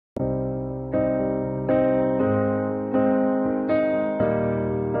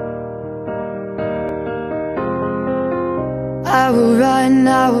I will run,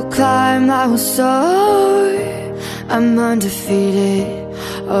 I will climb, I will soar. I'm undefeated,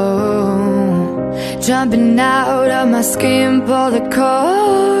 oh. Jumping out of my skin, pull the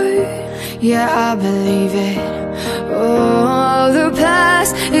cord. Yeah, I believe it. Oh, the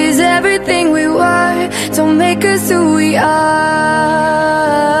past is everything we were. Don't make us who we are.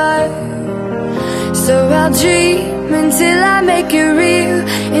 So I'll dream until I make it real,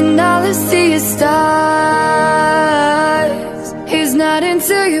 and all I see is stars. It's not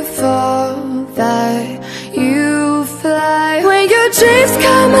until you fall that you fly. When your dreams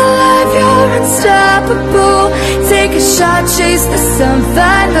come alive, you're unstoppable. Take a shot, chase the sun,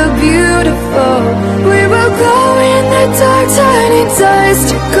 find the beautiful. We will glow in the dark, turning dust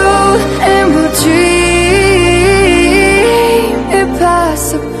to gold, and we'll dream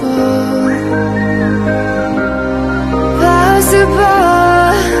impossible. Possible.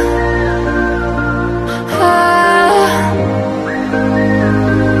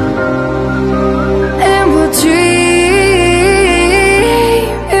 And we'll dream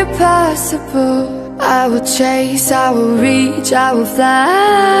impossible. I will chase, I will reach, I will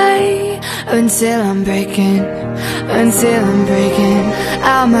fly, until I'm breaking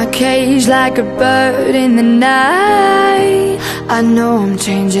out my cage like a bird in the night. I know I'm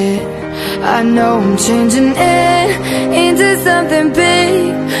changing into something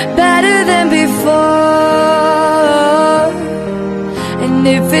big, better than before. And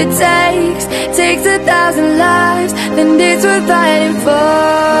if it takes 1,000 lives, then it's worth fighting for.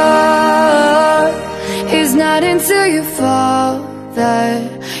 It's not until you fall that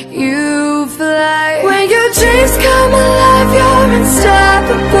you fly. When your dreams come alive, you're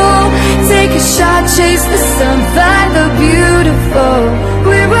unstoppable. Take a shot, chase the sun, find the beautiful.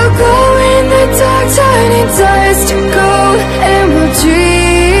 We will go in the dark, turning dust to gold, and we'll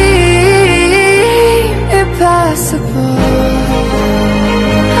dream impossible.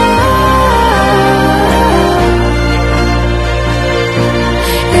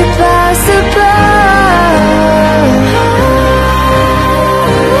 Impossible.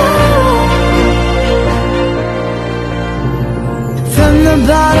 From the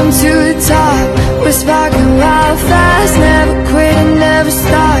bottom to the top, we're sparking wild fast. Never quit and never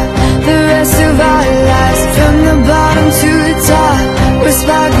stop the rest of our lives. From the bottom to the top, we're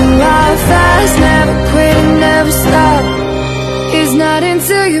sparking wild fast. Never quit and never stop. It's not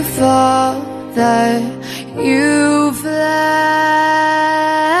until you fall that you fly.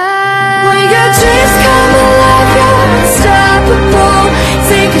 When your dreams come alive, you're unstoppable.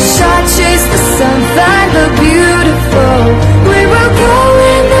 Take a shot, chase the sun, find the beautiful. We will go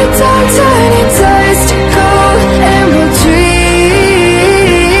in the dark, turning dust to gold, and we'll dream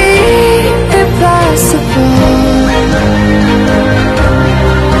impossible.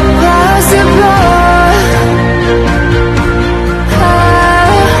 Possible.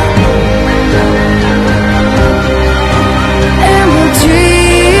 And we'll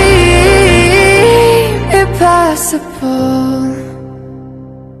dream impossible.